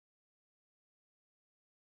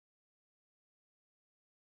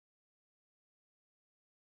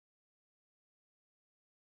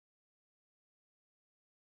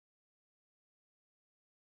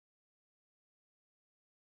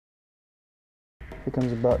Here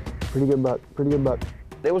comes a buck. Pretty good buck, pretty good buck.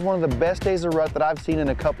 It was one of the best days of rut that I've seen in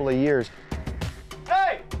a couple of years.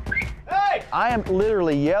 Hey! Hey! I am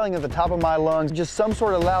literally yelling at the top of my lungs, just some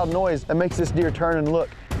sort of loud noise that makes this deer turn and look.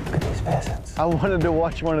 Look at these pheasants. I wanted to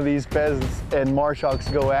watch one of these pheasants and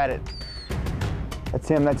marshhawks go at it. That's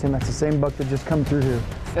him, that's him. That's the same buck that just come through here.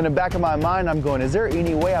 In the back of my mind, I'm going, is there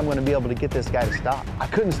any way I'm going to be able to get this guy to stop? I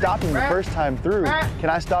couldn't stop him the first time through. Can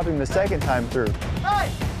I stop him the second time through?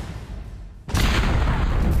 Hey!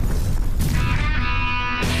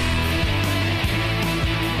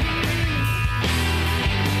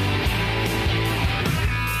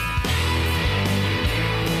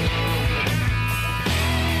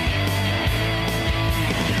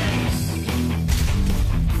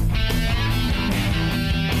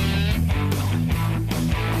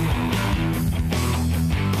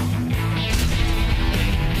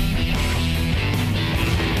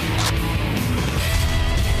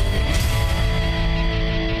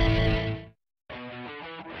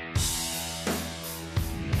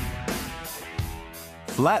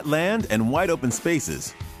 Flat land and wide open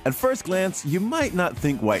spaces. At first glance, you might not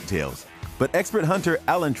think whitetails, but expert hunter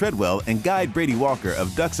Alan Treadwell and guide Brady Walker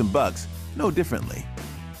of Ducks and Bucks know differently.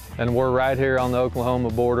 And we're right here on the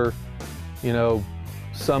Oklahoma border. You know,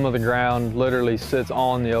 some of the ground literally sits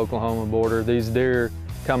on the Oklahoma border. These deer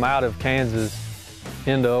come out of Kansas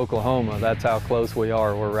into Oklahoma. That's how close we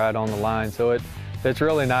are. We're right on the line. So it's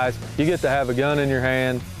really nice. You get to have a gun in your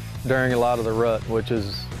hand during a lot of the rut, which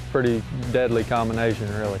is pretty deadly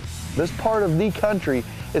combination, really. This part of the country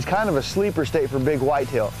is kind of a sleeper state for big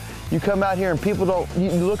whitetail. You come out here and people don't,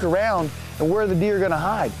 you look around and where are the deer gonna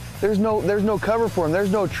hide? There's no cover for them,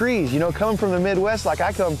 there's no trees. You know, coming from the Midwest like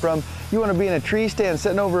I come from, you wanna be in a tree stand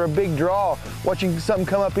sitting over a big draw, watching something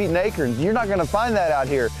come up eating acorns. You're not gonna find that out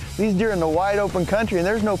here. These deer in the wide open country and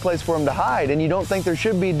there's no place for them to hide, and you don't think there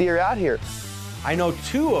should be deer out here. I know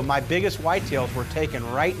two of my biggest whitetails were taken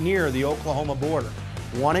right near the Oklahoma border.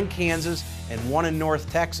 One in Kansas and one in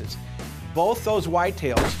North Texas. Both those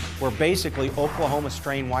whitetails were basically Oklahoma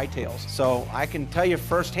strain whitetails. So I can tell you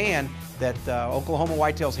firsthand that Oklahoma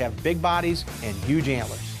whitetails have big bodies and huge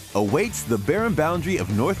antlers. Awaits the barren boundary of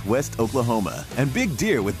northwest Oklahoma and big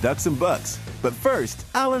deer with Ducks and Bucks. But first,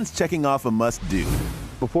 Alan's checking off a must-do.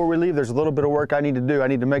 Before we leave, there's a little bit of work I need to do. I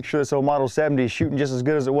need to make sure this old Model 70 is shooting just as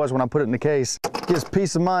good as it was when I put it in the case. Just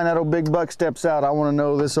peace of mind, that old big buck steps out. I want to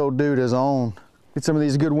know this old dude is on. Get some of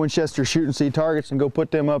these good Winchester shoot and see targets and go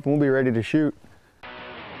put them up and we'll be ready to shoot.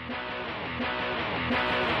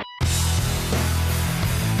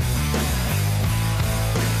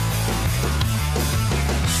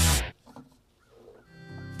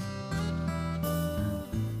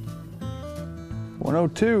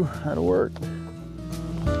 .102, that'll work.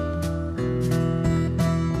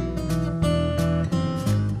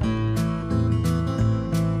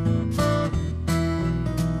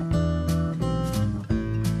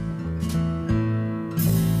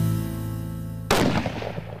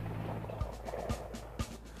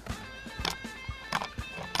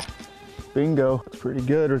 Bingo. It's pretty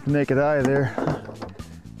good with the naked eye there.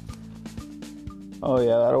 Oh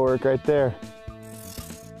yeah, that'll work right there.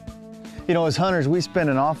 You know, as hunters, we spend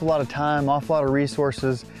an awful lot of time, awful lot of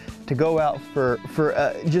resources to go out for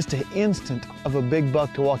just an instant of a big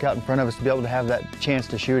buck to walk out in front of us to be able to have that chance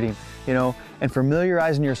to shoot him, you know, and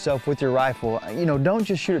familiarizing yourself with your rifle. You know, don't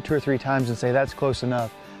just shoot it 2 or 3 times and say that's close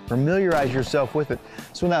enough. Familiarize yourself with it.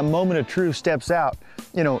 So when that moment of truth steps out,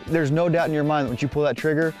 you know, there's no doubt in your mind that once you pull that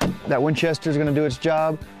trigger, that Winchester is going to do its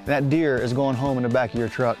job, and that deer is going home in the back of your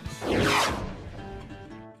truck.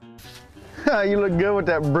 You look good with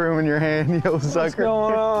that broom in your hand, you old sucker. What's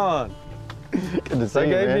going on? Good to see you,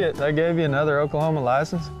 man. They gave you another Oklahoma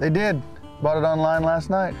license? They did. Bought it online last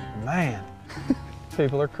night. Man,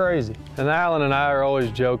 people are crazy. And Alan and I are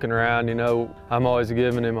always joking around, you know. I'm always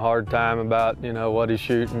giving him a hard time about, you know, what he's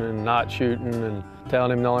shooting and not shooting, and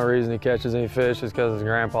telling him the only reason he catches any fish is because his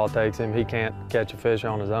grandpa takes him. He can't catch a fish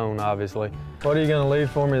on his own, obviously. What are you going to leave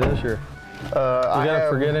for me this year? You gonna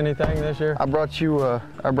forget anything this year? I brought you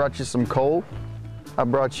some coal. I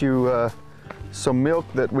brought you some milk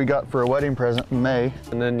that we got for a wedding present in May.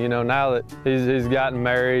 And then, you know, now that he's gotten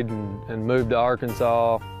married and moved to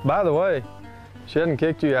Arkansas. By the way, she hasn't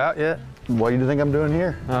kicked you out yet? What do you think I'm doing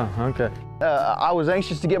here? Oh, okay. I was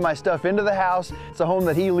anxious to get my stuff into the house. It's a home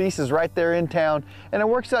that he leases right there in town, and it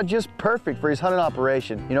works out just perfect for his hunting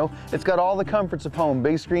operation. You know, it's got all the comforts of home,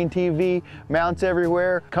 big screen TV, mounts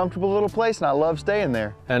everywhere, comfortable little place, and I love staying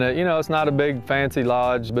there. And you know, it's not a big fancy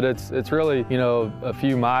lodge, but it's really, you know, a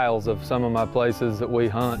few miles of some of my places that we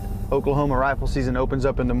hunt. Oklahoma rifle season opens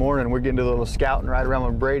up in the morning. We're getting to a little scouting right around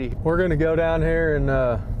with Brady. We're gonna go down here and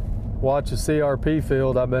watch the CRP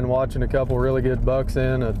field. I've been watching a couple really good bucks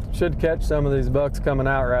in. I should catch some of these bucks coming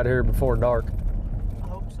out right here before dark.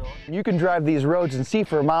 You can drive these roads and see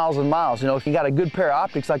for miles and miles. You know, if you got a good pair of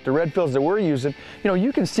optics like the red fields that we're using, you know,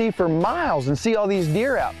 you can see for miles and see all these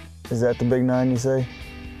deer out. Is that the big 9 you say?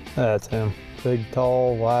 That's him. Big,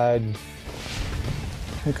 tall, wide.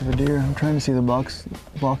 Heck of a deer. I'm trying to see the box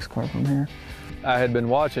car from here. I had been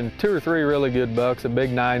watching 2 or 3 really good bucks, a big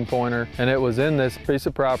 9-pointer, and it was in this piece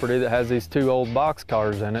of property that has these 2 old box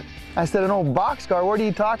cars in it. I said, an old box car? What are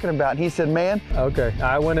you talking about? And he said, man. Okay,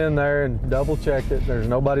 I went in there and double checked it. There's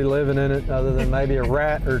nobody living in it other than maybe a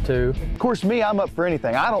rat or 2. Of course, me, I'm up for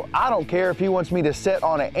anything. I don't care if he wants me to sit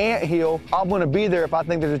on an anthill. I'm gonna be there if I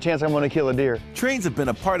think there's a chance I'm gonna kill a deer. Trains have been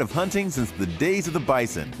a part of hunting since the days of the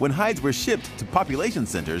bison, when hides were shipped to population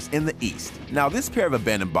centers in the east. Now this pair of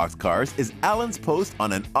abandoned boxcars is Alan's post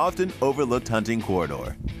on an often overlooked hunting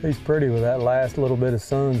corridor. He's pretty with that last little bit of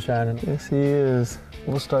sun shining. Yes, he is.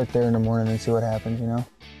 We'll start there in the morning and see what happens, you know?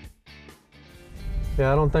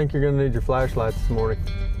 Yeah, I don't think you're gonna need your flashlight this morning.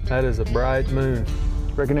 That is a bright moon.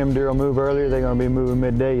 Reckon them deer will move earlier? They're gonna be moving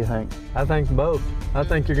midday, you think? I think both. I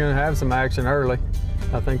think you're gonna have some action early.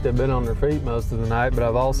 I think they've been on their feet most of the night, but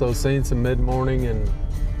I've also seen some mid-morning and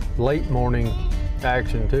late morning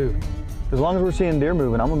action too. As long as we're seeing deer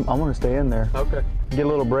moving, I'm gonna stay in there. Okay. Get a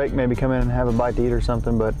little break, maybe come in and have a bite to eat or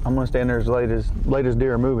something, but I'm gonna stay in there as late as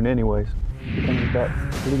deer are moving anyways. Pretty good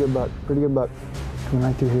buck, pretty good buck. Coming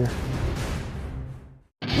right through here.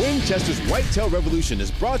 Winchester's Whitetail Revolution is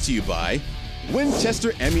brought to you by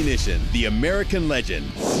Winchester Ammunition, the American legend.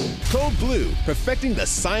 Code Blue, perfecting the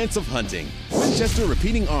science of hunting. Winchester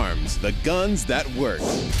Repeating Arms, the guns that work.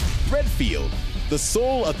 Redfield, the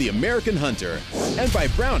soul of the American hunter. And by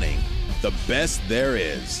Browning, the best there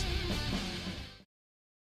is.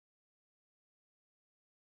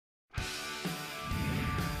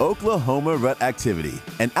 Oklahoma rut activity,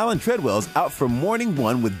 and Alan Treadwell's out for morning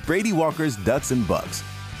 1 with Brady Walker's ducks and bucks.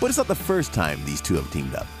 But it's not the first time these two have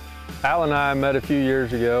teamed up. Al and I met a few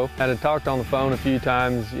years ago and had talked on the phone a few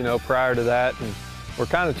times, you know, prior to that. And we're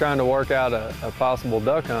kind of trying to work out a possible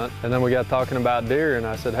duck hunt. And then we got talking about deer, and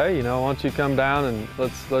I said, hey, you know, why don't you come down and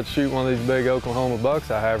let's shoot one of these big Oklahoma bucks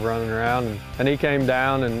I have running around. And he came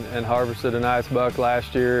down and harvested a nice buck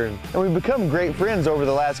last year. And we've become great friends over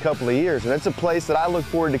the last couple of years, and it's a place that I look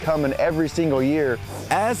forward to coming every single year.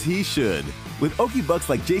 As he should. With Okie bucks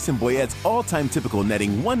like Jason Boyette's all-time typical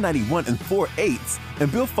netting 191 and 4/8,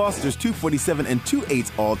 and Bill Foster's 247 and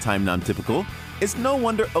 2/8 all-time non-typical, it's no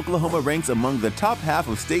wonder Oklahoma ranks among the top half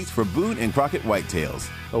of states for Boone and Crockett whitetails.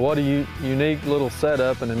 But what a unique little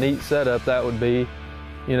setup and a neat setup that would be,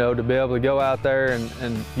 you know, to be able to go out there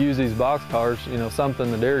and use these box cars, you know,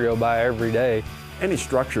 something the deer go by every day. Any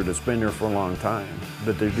structure that's been there for a long time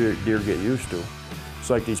that the deer get used to. It's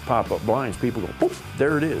like these pop-up blinds. People go, poof,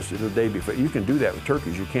 there it is the day before. You can do that with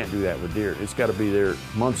turkeys. You can't do that with deer. It's got to be there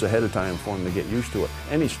months ahead of time for them to get used to it.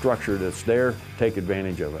 Any structure that's there, take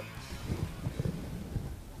advantage of it.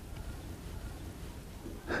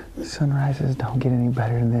 Sunrises don't get any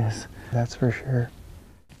better than this, that's for sure.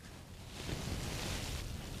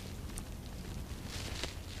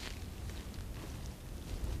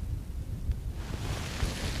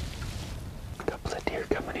 A couple of deer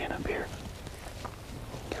coming in up here.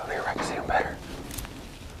 Get over here where I can see them better.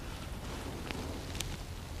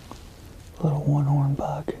 Little one-horn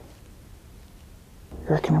buck. You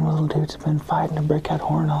reckon them little dudes have been fighting to break that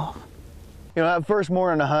horn off? You know, that first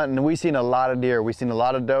morning of hunting, we seen a lot of deer. We seen a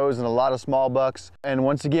lot of does and a lot of small bucks. And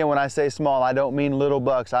once again, when I say small, I don't mean little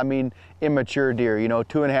bucks. I mean immature deer, you know,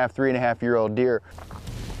 2.5, 3.5-year-old deer.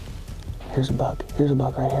 Here's a buck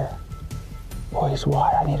right here. Boy, he's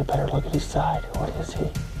wide. I need a better look at his side. What is he?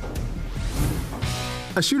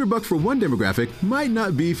 A shooter buck for one demographic might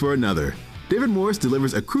not be for another. David Morris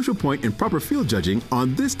delivers a crucial point in proper field judging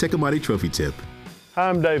on this Tecumate Trophy tip. Hi,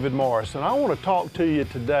 I'm David Morris, and I want to talk to you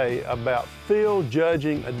today about field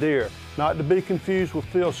judging a deer. Not to be confused with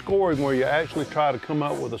field scoring, where you actually try to come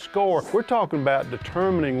up with a score. We're talking about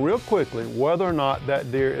determining real quickly whether or not that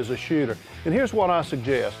deer is a shooter. And here's what I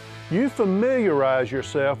suggest. You familiarize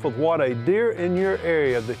yourself with what a deer in your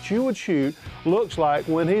area that you would shoot looks like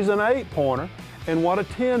when he's an 8-pointer, and what a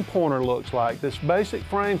 10-pointer looks like, this basic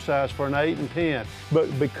frame size for an 8 and 10.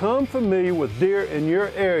 But become familiar with deer in your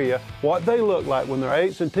area, what they look like when they're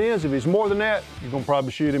 8s and 10s. If he's more than that, you're gonna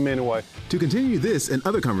probably shoot him anyway. To continue this and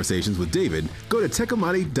other conversations with David, go to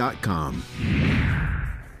Tecumate.com.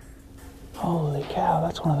 Holy cow,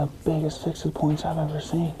 that's one of the biggest fixed points I've ever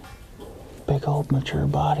seen. Big old mature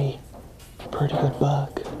body, pretty good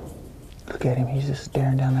buck. Look at him, he's just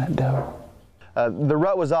staring down that doe. The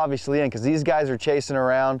rut was obviously in because these guys are chasing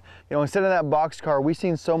around. You know, instead of that boxcar, we've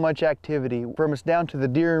seen so much activity from us down to the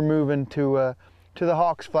deer moving to the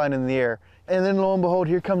hawks flying in the air. And then lo and behold,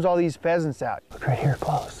 here comes all these pheasants out. Look right here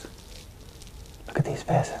close. Look at these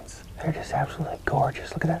pheasants. They're just absolutely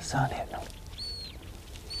gorgeous. Look at that sun hitting them.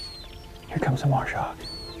 Here comes a marsh hawk.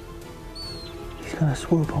 He's gonna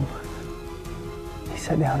swoop them. He's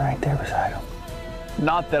sat down right there beside him.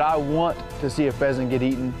 Not that I want to see a pheasant get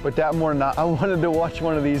eaten, but that morning I wanted to watch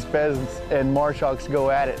one of these pheasants and marsh hawks go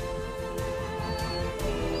at it.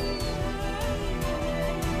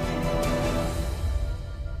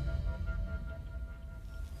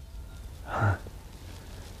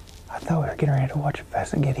 I thought we were getting ready to watch a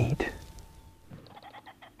pheasant get eaten.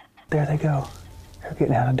 There they go. They're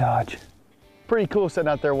getting out of Dodge. Pretty cool sitting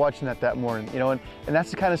out there watching that morning, you know, and that's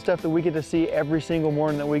the kind of stuff that we get to see every single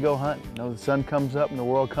morning that we go hunting. You know, the sun comes up and the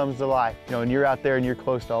world comes to life, you know, and you're out there and you're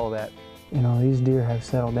close to all of that. You know, these deer have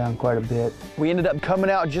settled down quite a bit. We ended up coming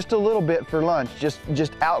out just a little bit for lunch,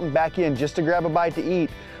 just out and back in, just to grab a bite to eat.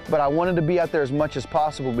 But I wanted to be out there as much as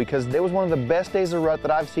possible because it was one of the best days of rut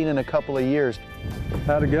that I've seen in a couple of years.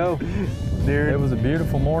 How'd it go? Deer. It was a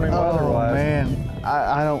beautiful morning weather-wise. Oh man,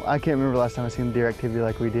 I can't remember the last time I seen deer activity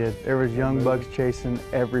like we did. There was young bucks chasing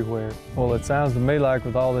everywhere. Well, it sounds to me like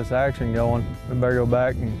with all this action going, we better go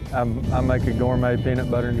back and I make a gourmet peanut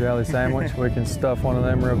butter and jelly sandwich. We can stuff one of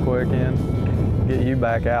them real quick in, get you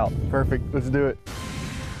back out. Perfect, let's do it.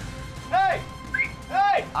 Hey!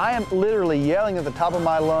 Hey! I am literally yelling at the top of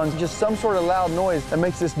my lungs, just some sort of loud noise that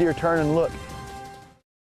makes this deer turn and look.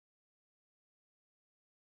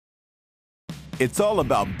 It's all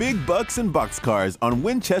about big bucks and boxcars on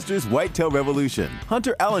Winchester's Whitetail Revolution.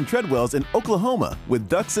 Hunter Alan Treadwell's in Oklahoma with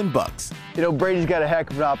ducks and bucks. You know, Brady's got a heck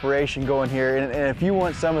of an operation going here, and if you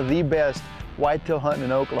want some of the best whitetail hunting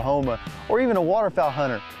in Oklahoma, or even a waterfowl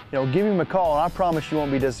hunter, you know, give him a call and I promise you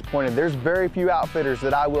won't be disappointed. There's very few outfitters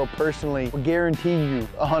that I will personally guarantee you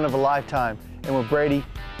a hunt of a lifetime, and with Brady,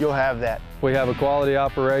 you'll have that. We have a quality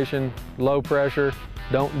operation, low pressure,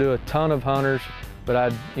 don't do a ton of hunters, but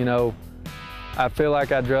I feel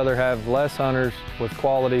like I'd rather have less hunters with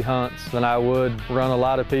quality hunts than I would run a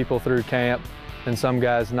lot of people through camp and some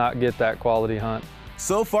guys not get that quality hunt.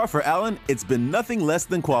 So far for Alan, it's been nothing less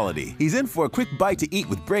than quality. He's in for a quick bite to eat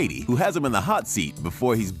with Brady, who has him in the hot seat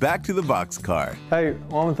before he's back to the boxcar. Hey,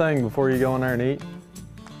 one thing before you go in there and eat.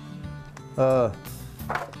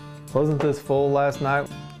 Wasn't this full last night?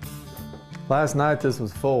 Last night this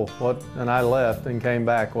was full. And I left and came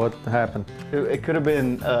back. What happened? It could have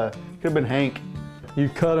been Hank. You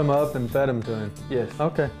cut him up and fed him to him? Yes.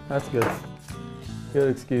 Okay, that's good. Good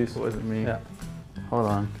excuse. It wasn't me. Yeah. Hold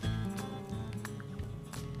on.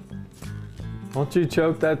 Why don't you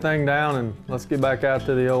choke that thing down and let's get back out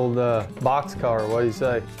to the old boxcar. What do you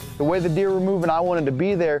say? The way the deer were moving, I wanted to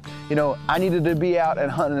be there. You know, I needed to be out and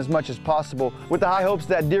hunting as much as possible with the high hopes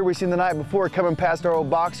that deer we seen the night before coming past our old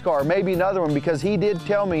boxcar, maybe another one, because he did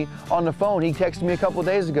tell me on the phone, he texted me a couple of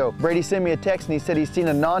days ago. Brady sent me a text and he said he's seen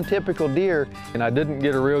a non-typical deer. And I didn't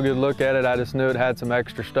get a real good look at it. I just knew it had some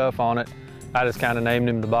extra stuff on it. I just kind of named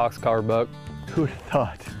him the boxcar buck. Who would have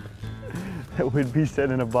thought that we'd be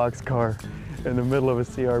sitting in a boxcar in the middle of a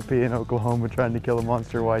CRP in Oklahoma trying to kill a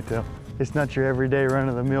monster whitetail? It's not your everyday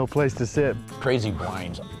run-of-the-mill place to sit. Crazy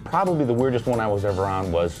blinds. Probably the weirdest one I was ever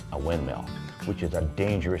on was a windmill, which is a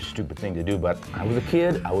dangerous, stupid thing to do, but I was a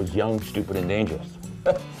kid, I was young, stupid, and dangerous.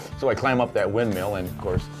 So I climb up that windmill, and of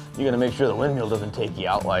course, you gotta make sure the windmill doesn't take you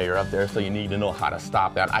out while you're up there, so you need to know how to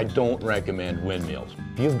stop that. I don't recommend windmills.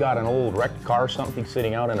 If you've got an old wrecked car or something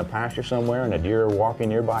sitting out in a pasture somewhere and a deer walking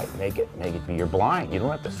nearby, make it be your blind. You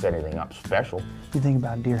don't have to set anything up special. You think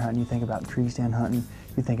about deer hunting, you think about tree stand hunting,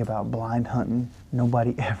 you think about blind hunting.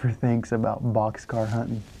 Nobody ever thinks about boxcar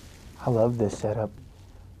hunting. I love this setup.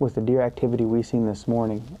 With the deer activity we've seen this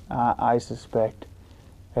morning, I suspect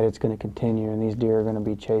that it's going to continue and these deer are going to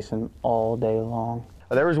be chasing all day long.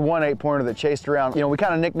 There was one 8-pointer that chased around. You know, we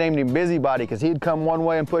kind of nicknamed him Busybody because he'd come one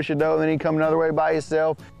way and push a doe, and then he'd come another way by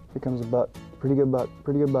himself. Here comes a buck. Pretty good buck.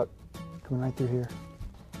 Pretty good buck. Coming right through here.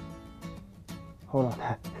 Hold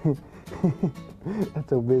on.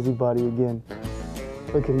 That's a Busybody again.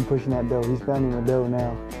 Look at him pushing that doe. He's finding a doe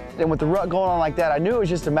now. And with the rut going on like that, I knew it was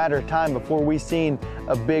just a matter of time before we seen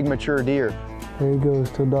a big mature deer. There he goes,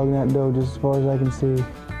 still dogging that doe just as far as I can see.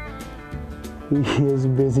 He is a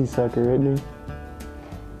busy sucker, isn't he?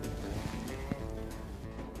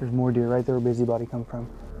 There's more deer right there where Busybody come from.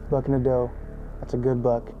 Buck and a doe. That's a good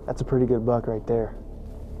buck. That's a pretty good buck right there.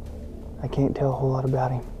 I can't tell a whole lot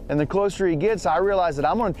about him. And the closer he gets, I realize that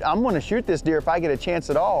I'm gonna shoot this deer if I get a chance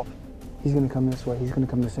at all. He's gonna come this way. He's gonna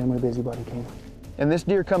come the same way Busybody came. And this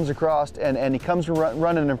deer comes across and he comes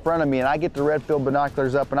running in front of me, and I get the red field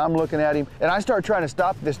binoculars up and I'm looking at him, and I start trying to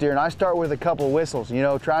stop this deer, and I start with a couple of whistles, you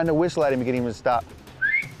know, trying to whistle at him to get him to stop.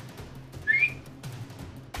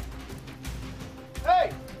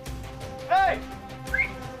 Hey! Hey!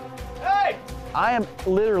 Hey! I am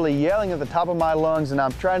literally yelling at the top of my lungs, and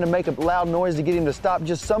I'm trying to make a loud noise to get him to stop,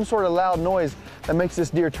 just some sort of loud noise that makes this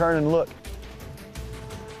deer turn and look.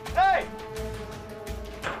 Hey!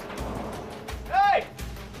 Hey!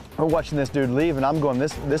 We're watching this dude leave, and I'm going,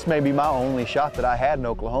 this may be my only shot that I had in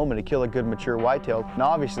Oklahoma to kill a good mature whitetail. And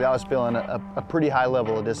obviously I was feeling a pretty high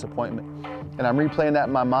level of disappointment. And I'm replaying that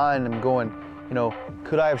in my mind, and I'm going, you know,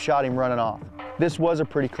 could I have shot him running off? This was a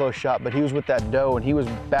pretty close shot, but he was with that doe, and he was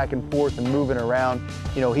back and forth and moving around.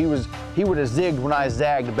 You know, he would have zigged when I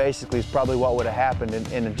zagged, basically, is probably what would have happened,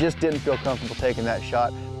 and it just didn't feel comfortable taking that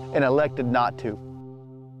shot, and elected not to.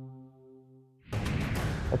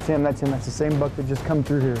 That's him, that's the same buck that just come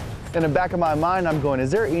through here. In the back of my mind, I'm going, is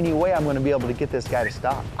there any way I'm gonna be able to get this guy to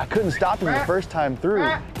stop? I couldn't stop him the first time through.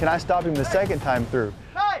 Can I stop him the second time through?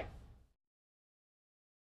 Hey!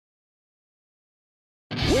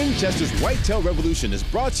 Winchester's Whitetail Revolution is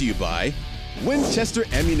brought to you by Winchester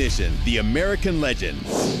Ammunition, the American legend.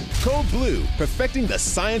 Code Blue, perfecting the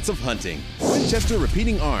science of hunting. Winchester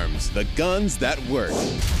Repeating Arms, the guns that work.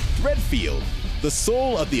 Redfield, the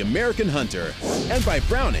soul of the American hunter. And by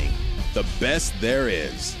Browning, the best there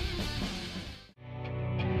is.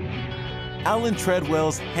 Alan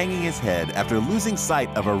Treadwell's hanging his head after losing sight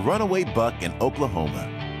of a runaway buck in Oklahoma.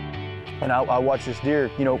 And I watch this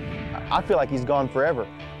deer, you know, I feel like he's gone forever.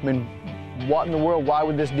 I mean, what in the world, why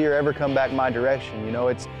would this deer ever come back my direction? You know,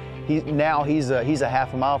 he's a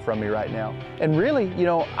half a mile from me right now. And really, you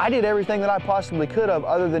know, I did everything that I possibly could have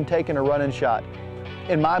other than taking a running shot.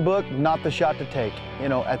 In my book, not the shot to take, you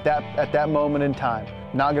know, at that moment in time.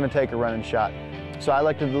 Not gonna take a running shot. So I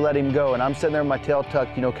elected to let him go, and I'm sitting there with my tail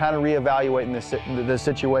tucked, you know, kind of reevaluating the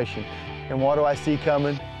situation. And what do I see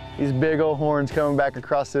coming? These big old horns coming back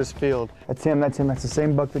across this field. That's him, that's the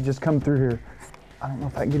same buck that just come through here. I don't know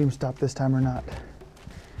if I can get him stopped this time or not.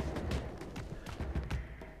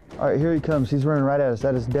 All right, here he comes. He's running right at us.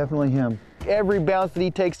 That is definitely him. Every bounce that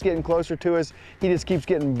he takes getting closer to us, he just keeps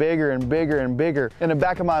getting bigger and bigger and bigger. In the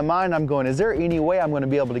back of my mind, I'm going, is there any way I'm going to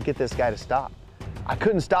be able to get this guy to stop? I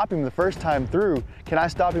couldn't stop him the first time through. Can I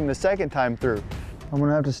stop him the second time through? I'm going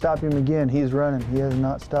to have to stop him again. He's running. He has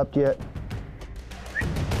not stopped yet.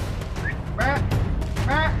 Hey!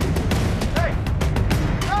 Hey! Hey!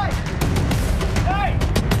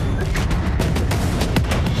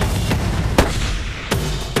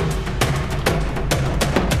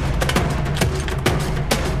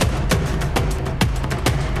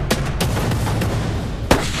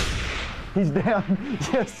 He's down.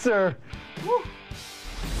 Yes, sir. Woo.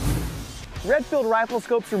 Redfield rifle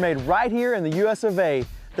scopes are made right here in the US of A.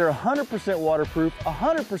 They're 100% waterproof,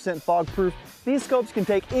 100% fog-proof. These scopes can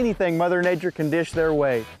take anything Mother Nature can dish their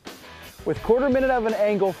way. With quarter-minute of an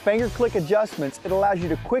angle, finger-click adjustments, it allows you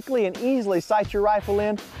to quickly and easily sight your rifle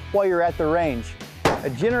in while you're at the range. A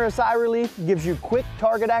generous eye relief gives you quick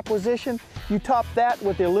target acquisition. You top that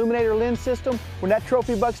with the illuminator lens system. When that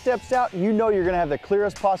trophy buck steps out, you know you're gonna have the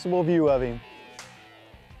clearest possible view of him.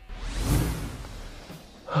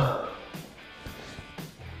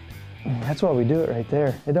 That's why we do it right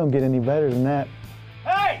there. It don't get any better than that.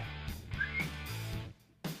 Hey!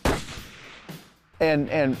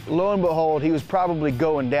 And lo and behold, he was probably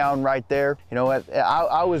going down right there. You know,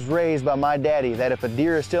 I was raised by my daddy that if a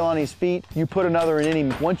deer is still on his feet, you put another in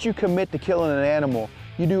him. Once you commit to killing an animal,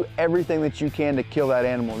 you do everything that you can to kill that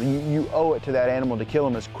animal. You owe it to that animal to kill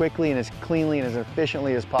him as quickly and as cleanly and as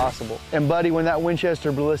efficiently as possible. And buddy, when that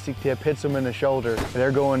Winchester ballistic tip hits them in the shoulder,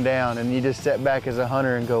 they're going down, and you just step back as a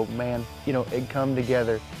hunter and go, man, you know, it come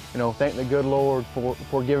together. You know, thank the good Lord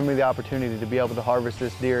for giving me the opportunity to be able to harvest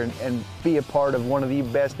this deer and be a part of one of the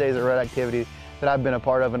best days of red activity that I've been a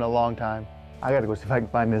part of in a long time. I gotta go see if I can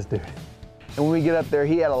find this dude. And when we get up there,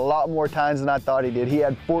 he had a lot more tines than I thought he did. He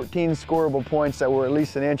had 14 scoreable points that were at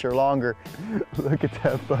least an inch or longer. Look at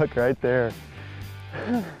that buck right there.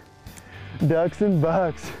 Ducks and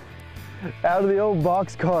bucks out of the old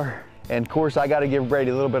boxcar. And of course, I got to give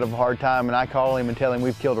Brady a little bit of a hard time, and I call him and tell him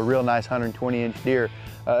we've killed a real nice 120-inch deer.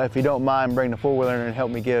 If you don't mind, bring the four-wheeler in and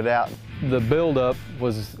help me get it out. The buildup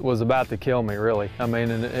was about to kill me, really. I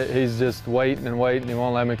mean, and he's just waiting and waiting. He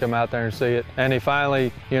won't let me come out there and see it. And he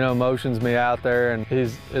finally, you know, motions me out there, and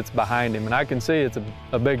it's behind him. And I can see it's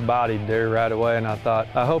a big-bodied deer right away. And I thought,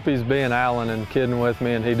 I hope he's being Alan and kidding with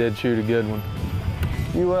me, and he did shoot a good one.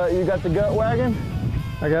 You got the gut wagon?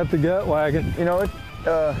 I got the gut wagon. You know,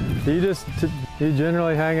 Do you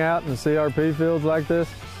generally hang out in the CRP fields like this?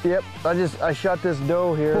 Yep, I shot this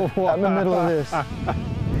doe here out in the middle of this.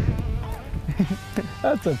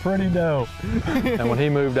 That's a pretty doe. And when he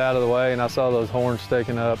moved out of the way and I saw those horns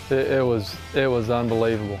sticking up, it was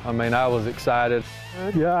unbelievable. I mean, I was excited.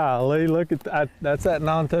 Golly, look at that. That's that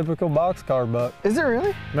non-typical boxcar buck. Is it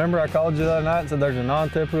really? Remember I called you the other night and said there's a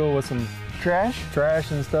non-typical with some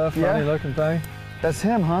trash and stuff, funny looking thing? That's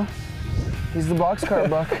him, huh? He's the boxcar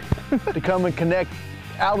buck. To come and connect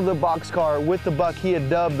out of the boxcar with the buck he had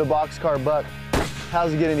dubbed the boxcar buck.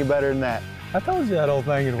 How's it get any better than that? I told you that old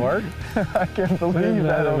thing would work. I can't believe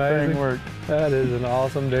that old thing worked. That is an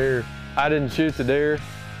awesome deer. I didn't shoot the deer,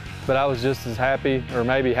 but I was just as happy, or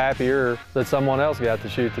maybe happier, that someone else got to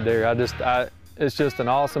shoot the deer. It's just an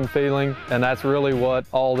awesome feeling, and that's really what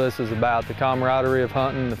all this is about. The camaraderie of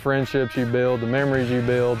hunting, the friendships you build, the memories you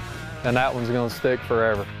build, and that one's gonna stick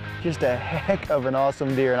forever. Just a heck of an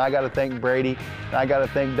awesome deer, and I gotta thank Brady, and I gotta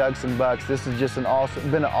thank Ducks and Bucks. This has just been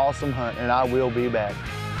an awesome hunt, and I will be back.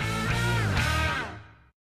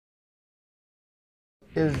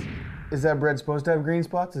 Is that bread supposed to have green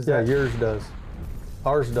spots? Yours does.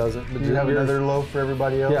 Ours doesn't. But you have another loaf for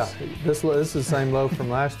everybody else? Yeah, this is the same loaf from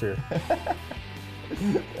last year.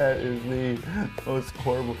 That is the most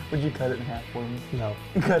horrible. Would you cut it in half for me? No.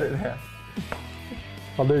 Cut it in half.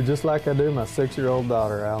 I'll do just like I do my 6-year-old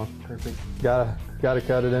daughter, Alan. Perfect. Gotta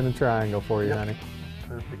cut it in a triangle for you, honey.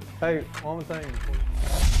 Perfect. Hey, one more thing.